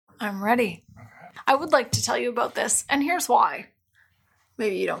I'm ready. I would like to tell you about this, and here's why.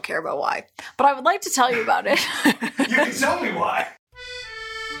 Maybe you don't care about why, but I would like to tell you about it. You can tell me why.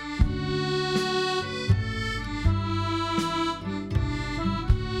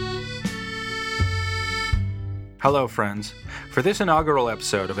 Hello, friends. For this inaugural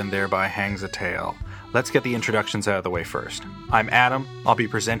episode of And Thereby Hangs a Tale, let's get the introductions out of the way first. I'm Adam. I'll be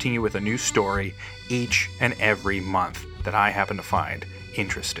presenting you with a new story each and every month that I happen to find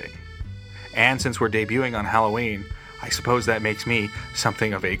interesting. And since we're debuting on Halloween, I suppose that makes me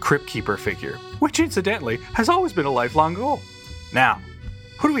something of a Crypt Keeper figure, which incidentally has always been a lifelong goal. Now,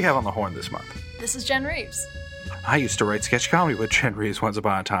 who do we have on the horn this month? This is Jen Reeves. I used to write sketch comedy with Jen Reeves once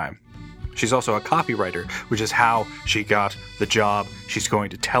upon a time. She's also a copywriter, which is how she got the job she's going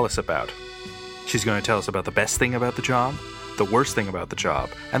to tell us about. She's going to tell us about the best thing about the job, the worst thing about the job,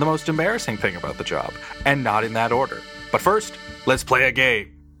 and the most embarrassing thing about the job, and not in that order. But first, let's play a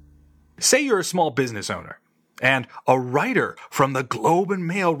game. Say you're a small business owner, and a writer from the Globe and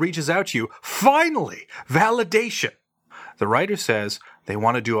Mail reaches out to you. Finally, validation. The writer says they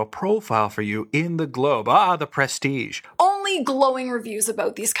want to do a profile for you in the Globe. Ah, the prestige. Only glowing reviews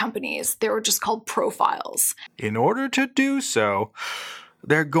about these companies. They were just called profiles. In order to do so,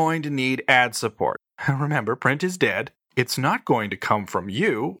 they're going to need ad support. Remember, print is dead. It's not going to come from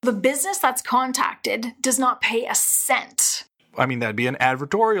you. The business that's contacted does not pay a cent. I mean, that'd be an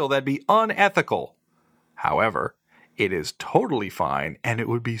advertorial. That'd be unethical. However, it is totally fine, and it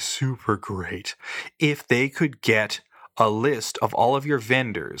would be super great if they could get a list of all of your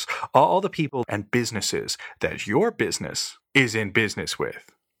vendors, all the people and businesses that your business is in business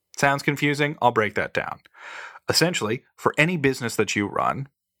with. Sounds confusing? I'll break that down. Essentially, for any business that you run,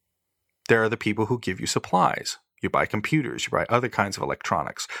 there are the people who give you supplies. You buy computers, you buy other kinds of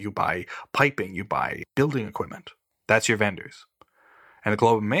electronics, you buy piping, you buy building equipment. That's your vendors. And the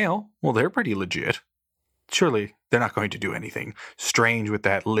Globe and Mail, well, they're pretty legit. Surely they're not going to do anything strange with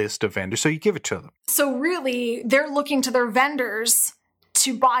that list of vendors, so you give it to them. So really, they're looking to their vendors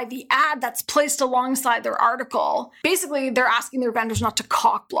to buy the ad that's placed alongside their article. Basically, they're asking their vendors not to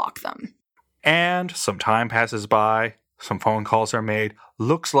cock block them. And some time passes by, some phone calls are made.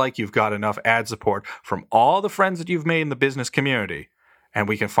 Looks like you've got enough ad support from all the friends that you've made in the business community, and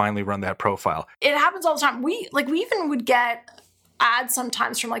we can finally run that profile. It happens all the time. We even would get ads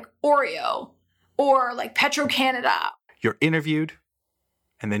sometimes from like Oreo or like Petro-Canada. You're interviewed,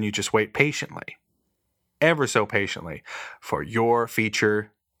 and then you just wait patiently, ever so patiently, for your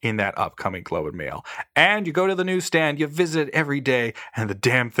feature in that upcoming Globe and Mail. And you go to the newsstand, you visit it every day, and the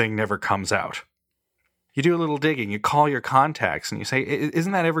damn thing never comes out. You do a little digging, you call your contacts, and you say,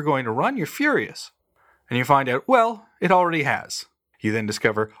 isn't that ever going to run? You're furious. And you find out, well, it already has. You then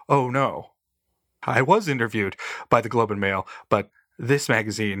discover, oh no, I was interviewed by the Globe and Mail, but this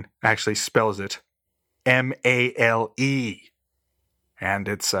magazine actually spells it M-A-L-E. And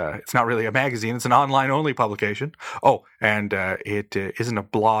it's not really a magazine, it's an online-only publication. Oh, and it isn't a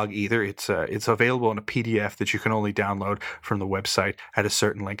blog either. It's available in a PDF that you can only download from the website at a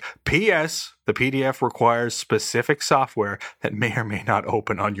certain link. P.S. The PDF requires specific software that may or may not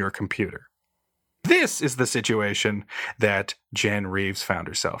open on your computer. This is the situation that Jen Reeves found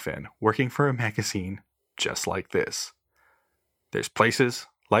herself in, working for a magazine just like this. There's places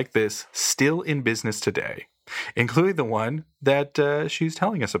like this still in business today, including the one that she's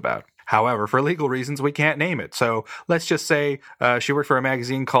telling us about. However, for legal reasons, we can't name it. So let's just say she worked for a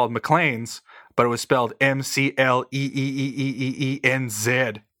magazine called Maclean's, but it was spelled M-C-L-E-E-E-E-E-N-Z.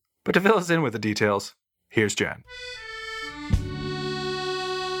 But to fill us in with the details, here's Jen.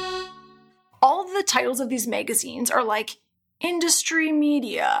 All of the titles of these magazines are like industry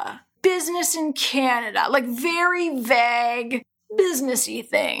media, business in Canada, like very vague businessy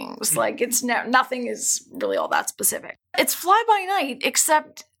things. Like nothing is really all that specific. It's fly by night,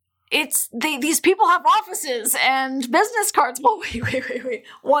 except these people have offices and business cards. Well, wait.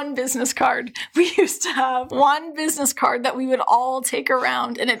 One business card. We used to have one business card that we would all take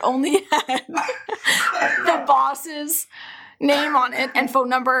around, and it only had the boss's name on it and phone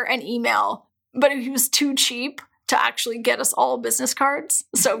number and email. But he was too cheap to actually get us all business cards.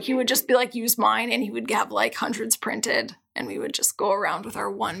 So he would just be like, use mine, and he would have like hundreds printed, and we would just go around with our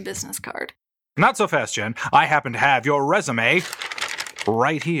one business card. Not so fast, Jen. I happen to have your resume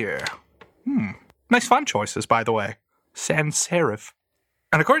right here. Nice font choices, by the way. Sans serif.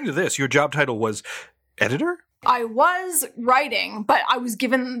 And according to this, your job title was editor? I was writing, but I was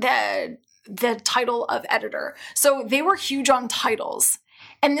given the title of editor. So they were huge on titles.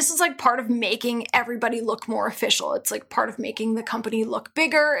 And this is like part of making everybody look more official. It's like part of making the company look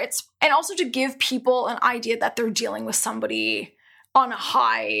bigger. And also to give people an idea that they're dealing with somebody on a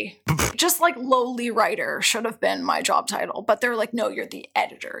high, just like lowly writer should have been my job title. But they're like, no, you're the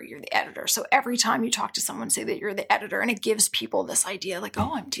editor. You're the editor. So every time you talk to someone, say that you're the editor. And it gives people this idea like,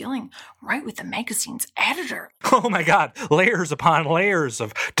 oh, I'm dealing right with the magazine's editor. Oh my God, layers upon layers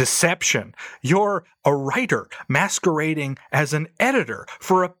of deception. You're a writer masquerading as an editor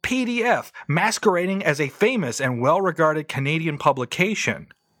for a PDF, masquerading as a famous and well-regarded Canadian publication,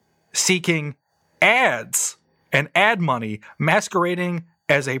 seeking ads and ad money, masquerading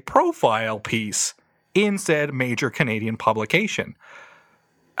as a profile piece in said major Canadian publication.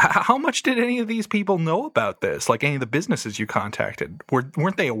 How much did any of these people know about this? Like any of the businesses you contacted?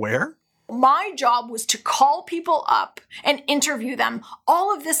 Weren't they aware? My job was to call people up and interview them.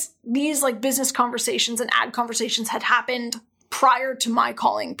 All of these like business conversations and ad conversations had happened prior to my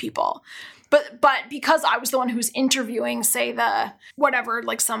calling people. But because I was the one who was interviewing, say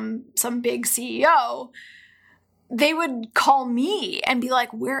some big CEO, they would call me and be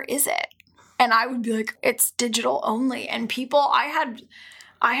like, where is it? And I would be like, it's digital only. And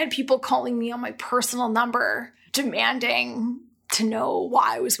I had people calling me on my personal number demanding to know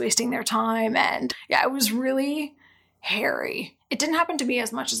why I was wasting their time. And yeah, it was really hairy. It didn't happen to me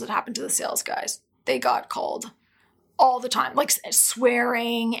as much as it happened to the sales guys. They got called all the time, like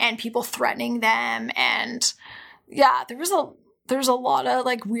swearing and people threatening them. And yeah, there's a lot of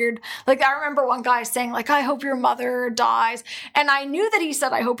like weird, like I remember one guy saying like, I hope your mother dies. And I knew that he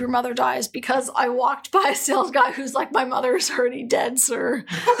said, I hope your mother dies because I walked by a sales guy who's like, my mother is already dead, sir.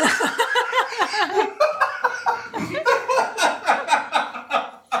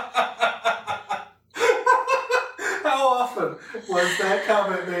 How often was that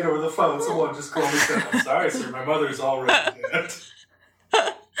comment made over the phone? Someone just called me and said, I'm sorry, sir, my mother's already dead.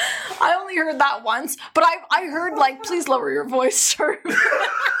 I only heard that once, but I heard like, please lower your voice, sir.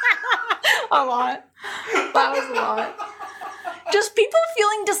 A lot. That was a lot. Just people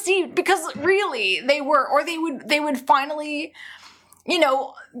feeling deceived because really they would finally,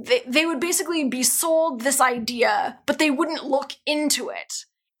 they would basically be sold this idea, but they wouldn't look into it.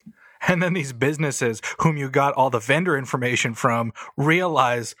 And then these businesses whom you got all the vendor information from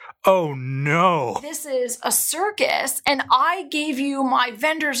realize, oh no. This is a circus and I gave you my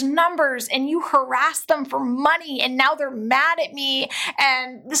vendors' numbers and you harassed them for money and now they're mad at me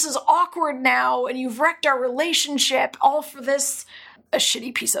and this is awkward now and you've wrecked our relationship all for this, a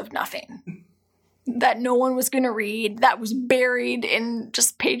shitty piece of nothing that no one was going to read, that was buried in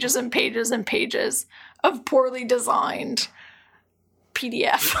just pages and pages and pages of poorly designed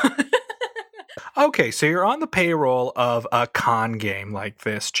PDF. Okay, so you're on the payroll of a con game like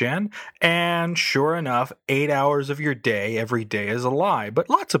this, Jen, and sure enough, 8 hours of your day every day is a lie. But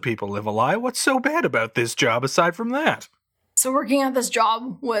lots of people live a lie. What's so bad about this job aside from that? So working at this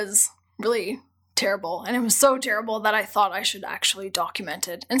job was really terrible, and it was so terrible that I thought I should actually document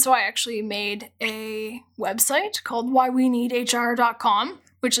it. And so I actually made a website called whyweneedhr.com,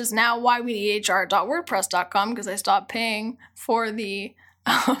 which is now whyweneedhr.wordpress.com because I stopped paying for the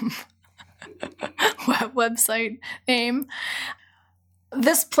website name.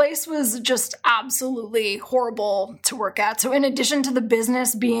 This place was just absolutely horrible to work at. So in addition to the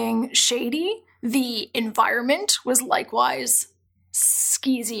business being shady, the environment was likewise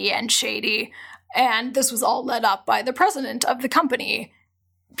skeezy and shady. And this was all led up by the president of the company.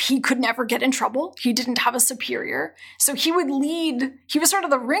 He could never get in trouble. He didn't have a superior. So he would lead, he was sort of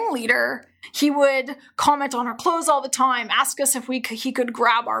the ringleader. He would comment on our clothes all the time, ask us if he could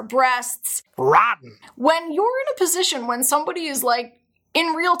grab our breasts. Rotten. When you're in a position when somebody is like in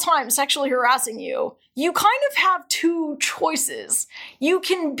real time sexually harassing you, you kind of have two choices. You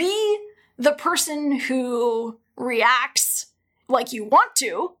can be the person who reacts like you want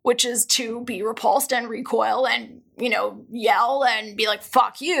to, which is to be repulsed and recoil and, yell and be like,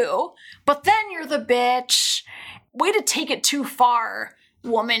 fuck you. But then you're the bitch. Way to take it too far,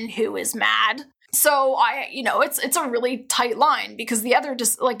 woman who is mad. So it's a really tight line because the other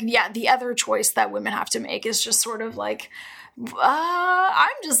choice that women have to make is just sort of like, I'll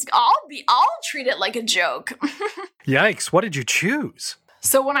treat it like a joke. Yikes, what did you choose?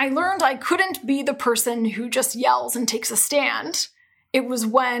 So when I learned I couldn't be the person who just yells and takes a stand, it was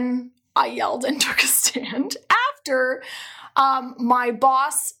when I yelled and took a stand after my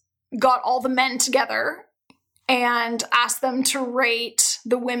boss got all the men together and asked them to rate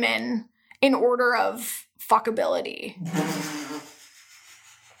the women in order of fuckability.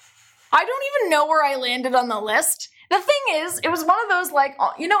 I don't even know where I landed on the list. The thing is, it was one of those, like,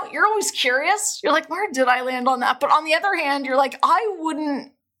 you're always curious. You're like, where did I land on that? But on the other hand, you're like, I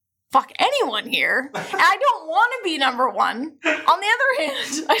wouldn't fuck anyone here. And I don't want to be number one. On the other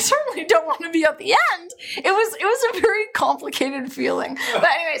hand, I certainly don't want to be at the end. It was a very complicated feeling. But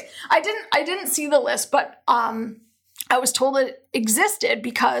anyways, I didn't see the list, but I was told it existed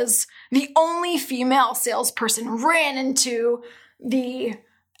because the only female salesperson ran into the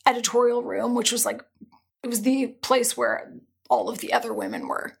editorial room, which was like, it was the place where all of the other women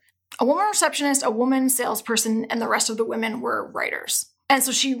were. A woman receptionist, a woman salesperson, and the rest of the women were writers. And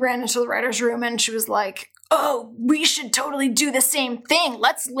so she ran into the writer's room and she was like, oh, we should totally do the same thing.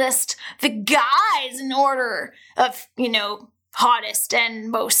 Let's list the guys in order of, hottest and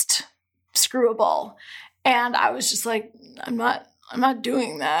most screwable. And I was just like, I'm not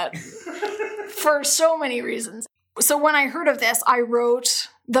doing that for so many reasons. So when I heard of this, I wrote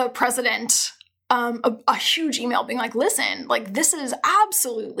the president a huge email being like, listen, like, this is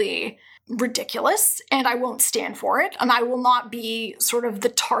absolutely ridiculous and I won't stand for it. And I will not be sort of the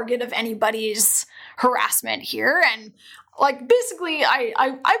target of anybody's harassment here. And like, basically,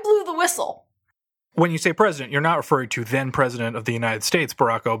 I blew the whistle. When you say president, you're not referring to then President of the United States,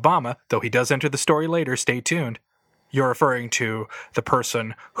 Barack Obama, though he does enter the story later, stay tuned. You're referring to the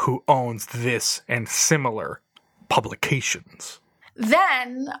person who owns this and similar publications.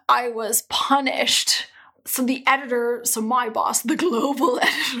 Then I was punished. So the editor, so my boss, the global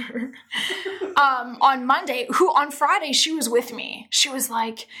editor, on Monday, who on Friday, she was with me. She was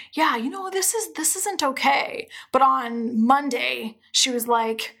like, yeah, this isn't okay. But on Monday, she was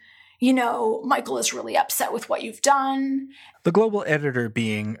like, Michael is really upset with what you've done. The global editor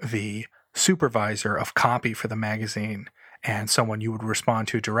being the supervisor of copy for the magazine and someone you would respond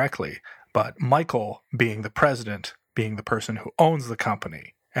to directly, but Michael being the president, being the person who owns the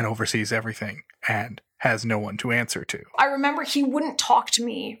company and oversees everything and has no one to answer to. I remember he wouldn't talk to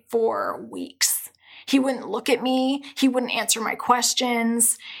me for weeks. He wouldn't look at me. He wouldn't answer my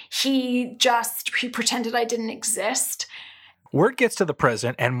questions. He pretended I didn't exist. Word gets to the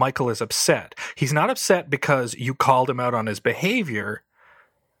president and Michael is upset. He's not upset because you called him out on his behavior.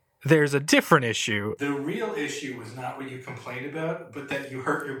 There's a different issue. The real issue was not what you complained about, but that you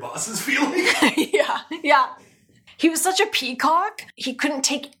hurt your boss's feelings. Yeah. He was such a peacock. He couldn't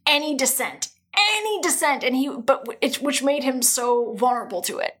take any dissent, which made him so vulnerable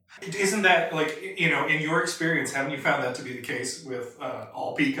to it. Isn't that, like, in your experience, haven't you found that to be the case with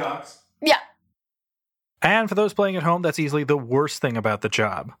all peacocks? Yeah. And for those playing at home, that's easily the worst thing about the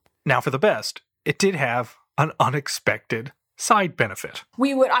job. Now for the best, it did have an unexpected side benefit.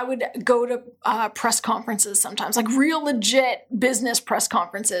 I would go to press conferences sometimes, like real legit business press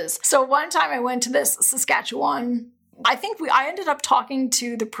conferences. So one time I went to this Saskatchewan, I ended up talking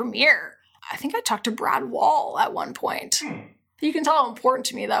to the premier. I think I talked to Brad Wall at one point. You can tell how important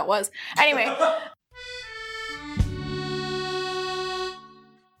to me that was. Anyway.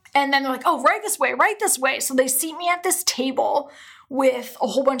 And then they're like, oh, right this way. So they seat me at this table with a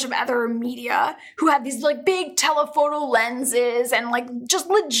whole bunch of other media who had these like big telephoto lenses and like just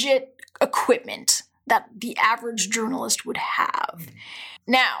legit equipment that the average journalist would have.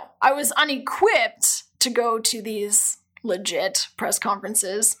 Now, I was unequipped to go to these legit press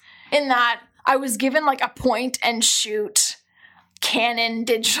conferences in that I was given like a point and shoot Canon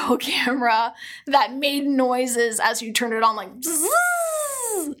digital camera that made noises as you turned it on, like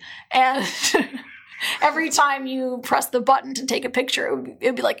zzz, and every time you press the button to take a picture, it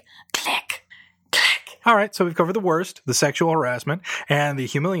would be like click, click. All right, so we've covered the worst, the sexual harassment, and the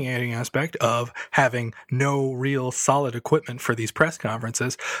humiliating aspect of having no real solid equipment for these press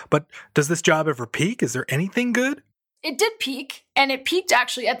conferences. But does this job ever peak? Is there anything good? It did peak, and it peaked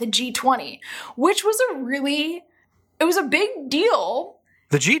actually at the G20, which was it was a big deal.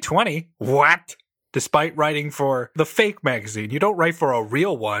 The G20? What? Despite writing for the fake magazine. You don't write for a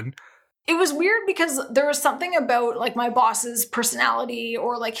real one. It was weird because there was something about like my boss's personality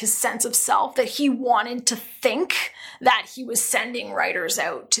or like his sense of self that he wanted to think that he was sending writers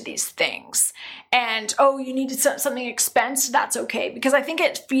out to these things. And, oh, you needed something expensed? That's okay. Because I think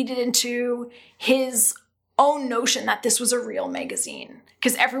it feeded into his own notion that this was a real magazine.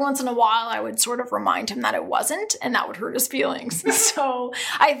 Because every once in a while I would sort of remind him that it wasn't, and that would hurt his feelings. So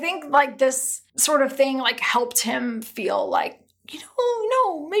I think like this sort of thing like helped him feel like,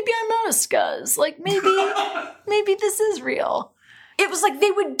 no, maybe I'm not a scuzz. Like maybe this is real. It was like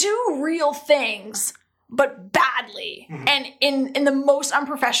they would do real things, but badly and in the most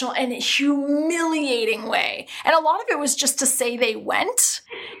unprofessional and humiliating way. And a lot of it was just to say they went,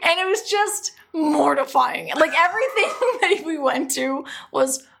 and it was just mortifying. Like everything that we went to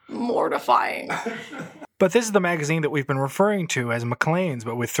was mortifying. But this is the magazine that we've been referring to as Maclean's,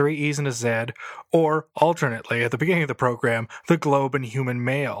 but with 3 E's and a Z, or alternately, at the beginning of the program, the Globe and Human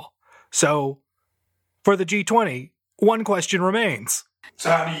Mail. So, for the G20, one question remains. So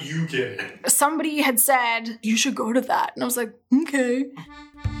how do you get it? Somebody had said, you should go to that. And I was like, okay.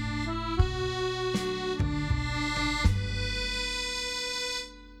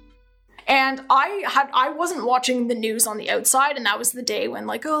 And I wasn't watching the news on the outside, and that was the day when,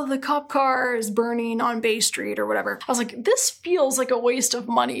 like, oh, the cop car is burning on Bay Street or whatever. I was like, this feels like a waste of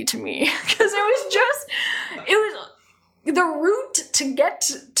money to me. Because the route to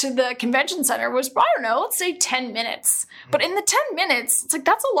get to the convention center was, I don't know, let's say 10 minutes. But in the 10 minutes, it's like,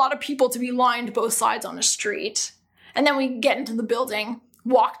 that's a lot of people to be lined both sides on a street. And then we get into the building,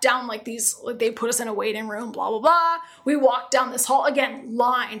 walk down like they put us in a waiting room, blah, blah, blah. We walk down this hall, again,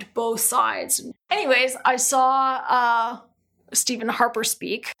 lined both sides. Anyways, I saw Stephen Harper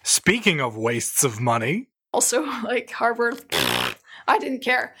speak. Speaking of wastes of money. Also, like, Harvard, I didn't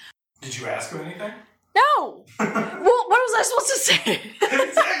care. Did you ask him anything? No! Well, what was I supposed to say?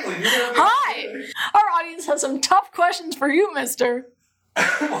 Exactly. Hi! Our audience has some tough questions for you, mister.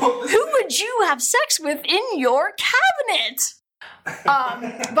 Who would you have sex with in your cabinet?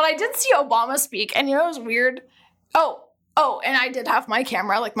 But I did see Obama speak, and you know what was weird? Oh, and I did have my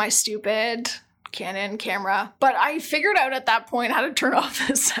camera, like my stupid Canon camera, but I figured out at that point how to turn off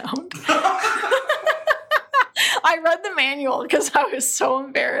the sound. I read the manual because I was so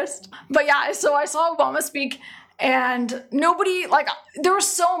embarrassed. But yeah, so I saw Obama speak, and nobody, like, there were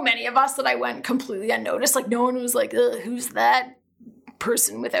so many of us that I went completely unnoticed. Like, no one was like, who's that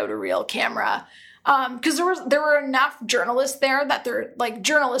person without a real camera? Because there were enough journalists there that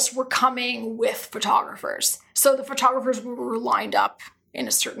journalists were coming with photographers. So the photographers were lined up in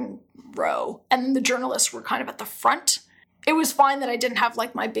a certain row, and then the journalists were kind of at the front. It was fine that I didn't have,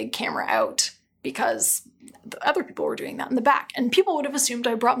 like, my big camera out, because the other people were doing that in the back. And people would have assumed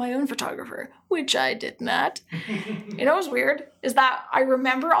I brought my own photographer, which I did not. You know what's weird? Is that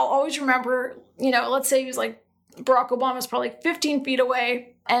I'll always remember, you know, let's say he was like, Barack Obama's probably 15 feet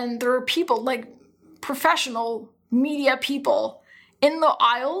away, and there are people, like professional media people, in the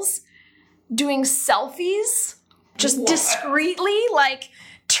aisles doing selfies, just discreetly, like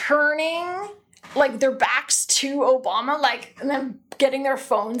turning like their backs to Obama, like, and then getting their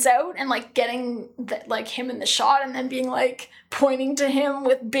phones out and like getting like him in the shot, and then being like pointing to him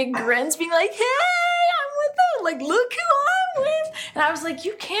with big grins, being like, "Hey, I'm with them! Like, look who I'm with!" And I was like,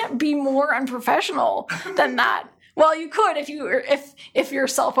 "You can't be more unprofessional than that." Well, you could if your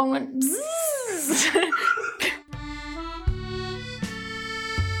cell phone went zzz.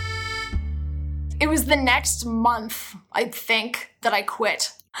 It was the next month, I think, that I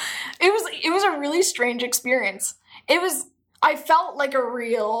quit. It was a really strange experience. I felt like a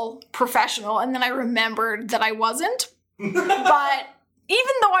real professional, and then I remembered that I wasn't. But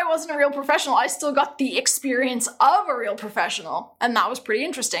even though I wasn't a real professional, I still got the experience of a real professional, and that was pretty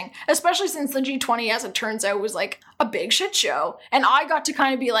interesting. Especially since the G20, as it turns out, was like a big shit show, and I got to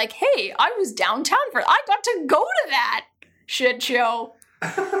kind of be like, "Hey, I was downtown I got to go to that shit show."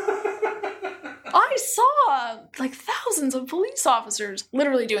 I saw like thousands of police officers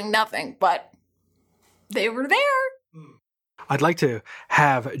literally doing nothing, but they were there. I'd like to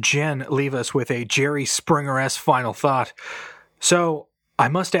have Jen leave us with a Jerry Springer-esque final thought. So, I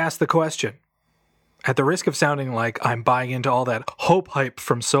must ask the question. At the risk of sounding like I'm buying into all that hope hype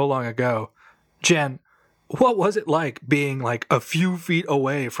from so long ago, Jen, what was it like being like a few feet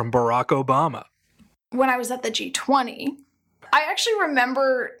away from Barack Obama? When I was at the G20, I actually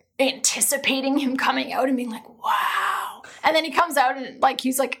remember anticipating him coming out and being like, wow. And then he comes out and like,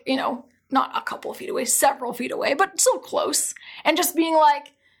 he's like, you know, not a couple of feet away, several feet away, but still close. And just being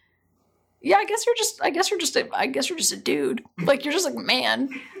like, yeah, I guess you're just a dude. Like, you're just like a man.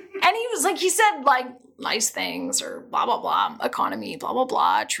 And he was like, he said like nice things or blah, blah, blah, economy, blah, blah,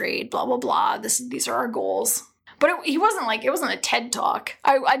 blah, trade, blah, blah, blah. These are our goals. But it wasn't a TED talk.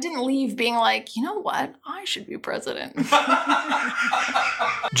 I didn't leave being like, you know what? I should be president.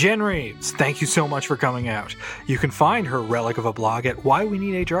 Jen Reeves, thank you so much for coming out. You can find her relic of a blog at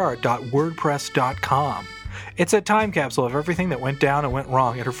whyweneedhr.wordpress.com. It's a time capsule of everything that went down and went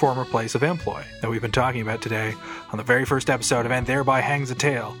wrong at her former place of employ that we've been talking about today on the very first episode of And Thereby Hangs a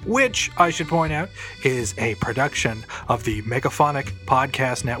Tale, which, I should point out, is a production of the Megaphonic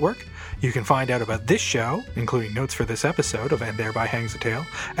Podcast Network. You can find out about this show, including notes for this episode of And Thereby Hangs a Tale,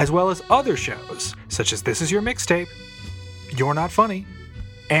 as well as other shows, such as This Is Your Mixtape, You're Not Funny,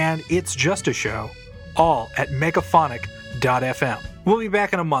 and It's Just a Show, all at megaphonic.fm. We'll be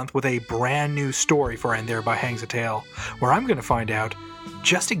back in a month with a brand new story for And Thereby Hangs a Tale, where I'm going to find out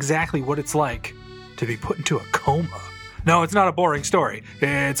just exactly what it's like to be put into a coma. No, it's not a boring story.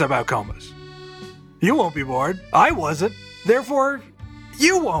 It's about comas. You won't be bored. I wasn't. Therefore,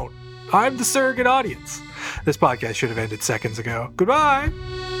 you won't. I'm the surrogate audience. This podcast should have ended seconds ago. Goodbye.